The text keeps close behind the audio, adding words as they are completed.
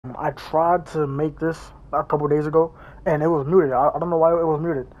I tried to make this a couple days ago, and it was muted. I don't know why it was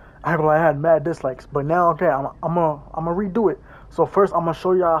muted. I had mad dislikes, but now okay, I'm gonna redo it. So first, I'm gonna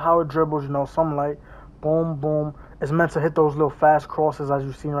show y'all how it dribbles. Some light, boom, boom. It's meant to hit those little fast crosses as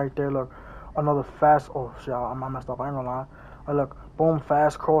you seen right there. Look, another fast. Oh shit, I messed up. I ain't gonna lie. Look, boom,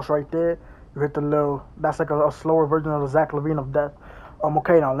 fast cross right there. You hit the little. That's like a slower version of the Zach LaVine of death.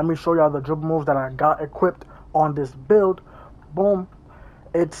 Okay, now let me show y'all the dribble moves that I got equipped on this build. Boom.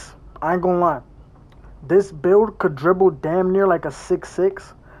 I ain't gonna lie, this build could dribble damn near like a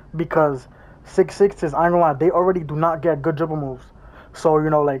 6'6", because 6'6" I ain't gonna lie, they already do not get good dribble moves. So,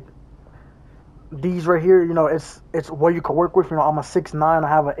 like, these right here, it's what you could work with. I'm a 6'9", I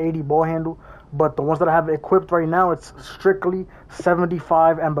have an 80 ball handle, but the ones that I have equipped right now, it's strictly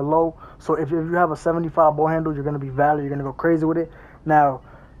 75 and below. So if you have a 75 ball handle, you're gonna be valid, you're gonna go crazy with it. Now,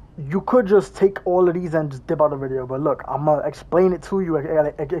 you could just take all of these and just dip out the video, but look, I'm gonna explain it to you.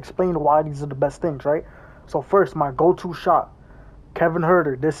 Explain why these are the best things, right? So first, my go-to shot, Kevin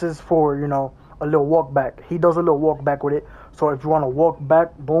Herter. This is for a little walk back. He does a little walk back with it. So if you want to walk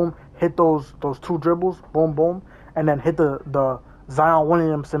back, boom, hit those two dribbles, boom, boom, and then hit the Zion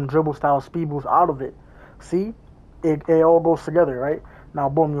Williamson dribble style speed boost out of it. See, it all goes together, right? Now,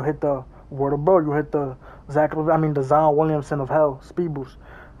 boom, you hit the word of bro, you hit the the Zion Williamson of hell speed boost.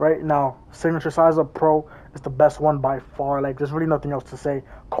 Right now, signature size of Pro is the best one by far. Like, there's really nothing else to say.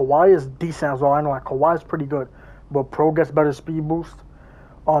 Kawhi is decent as well. I know, like, Kawhi is pretty good, but Pro gets better speed boost.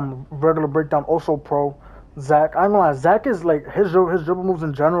 Regular breakdown also Pro. Zach, I know, like, Zach is like his dribble moves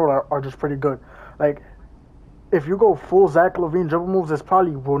in general are just pretty good. Like, if you go full Zach LaVine dribble moves, this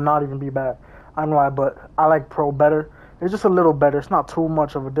probably will not even be bad. I know, but I like Pro better. It's just a little better. It's not too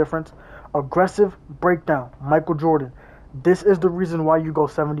much of a difference. Aggressive breakdown, Michael Jordan. This is the reason why you go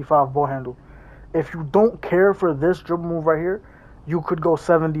 75 ball handle. If you don't care for this dribble move right here, you could go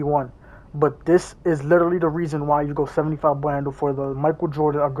 71. But this is literally the reason why you go 75 ball handle for the Michael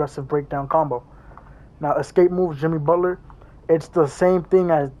Jordan aggressive breakdown combo. Now, escape move, Jimmy Butler. It's the same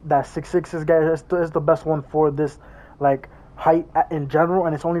thing as that 6'6" guy. It's the best one for this, like, height in general,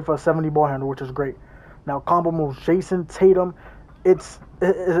 and it's only for a 70 ball handle, which is great. Now, combo moves, Jason Tatum. It's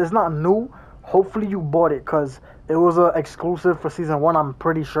not new. Hopefully you bought it, because it was an exclusive for season 1, I'm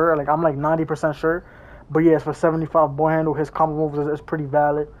pretty sure. Like, I'm like 90% sure. But yeah, it's for 75 ball handle. His combo moves is pretty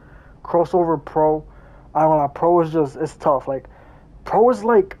valid. Crossover Pro. I don't know, Pro is just, it's tough. Like, Pro is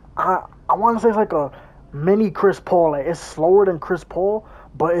like, I want to say it's like a mini Chris Paul. Like, it's slower than Chris Paul,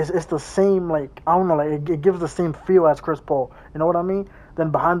 but it's the same, like, I don't know, like, it gives the same feel as Chris Paul. You know what I mean? Then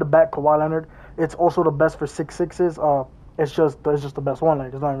behind the back, Kawhi Leonard. It's also the best for 6'6". It's just the best one.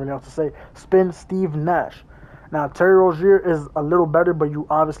 Like, there's nothing really else to say. Spin, Steve Nash. Now, Terry Rozier is a little better, but you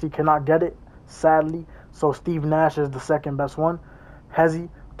obviously cannot get it, sadly. So Steve Nash is the second best one. Hezzy,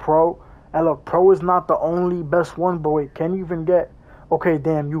 Pro. And look, Pro is not the only best one, but wait, can you even get... Okay,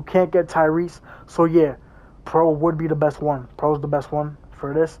 damn, you can't get Tyrese. So yeah, Pro would be the best one. Pro's the best one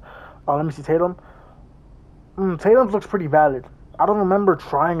for this. Let me see, Tatum. Tatum's looks pretty valid. I don't remember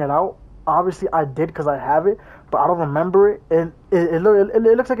trying it out. Obviously, I did because I have it, but I don't remember it. And it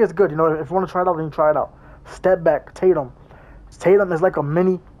looks like it's good. If you want to try it out, then you try it out. Step back, Tatum. Tatum is like a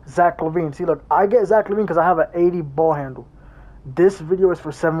mini Zach LaVine. See, look, I get Zach LaVine because I have an 80 ball handle. This video is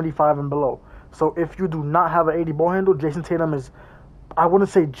for 75 and below. So if you do not have an 80 ball handle, Jason Tatum is, I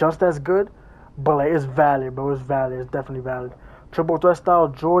wouldn't say just as good, but like, it's valid, bro. It's valid. It's definitely valid. Triple threat style,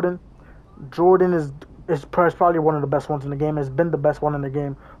 Jordan. Jordan is probably one of the best ones in the game. It's been the best one in the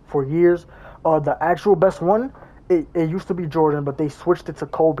game for years. The actual best one, it used to be Jordan, but they switched it to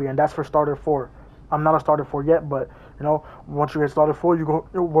Kobe, and that's for starter 4. I'm not a starter 4 yet, but once you get started 4, you go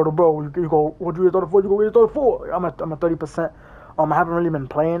word of bro. You go, once you get started 4, you go get started 4. I'm at 30%. I haven't really been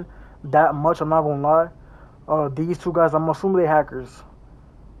playing that much. I'm not gonna lie. These two guys, I'm assuming they hackers.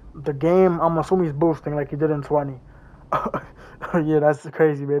 The game, I'm assuming he's boosting like he did in 20. Yeah, that's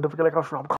crazy, man. Don't forget, like, I'm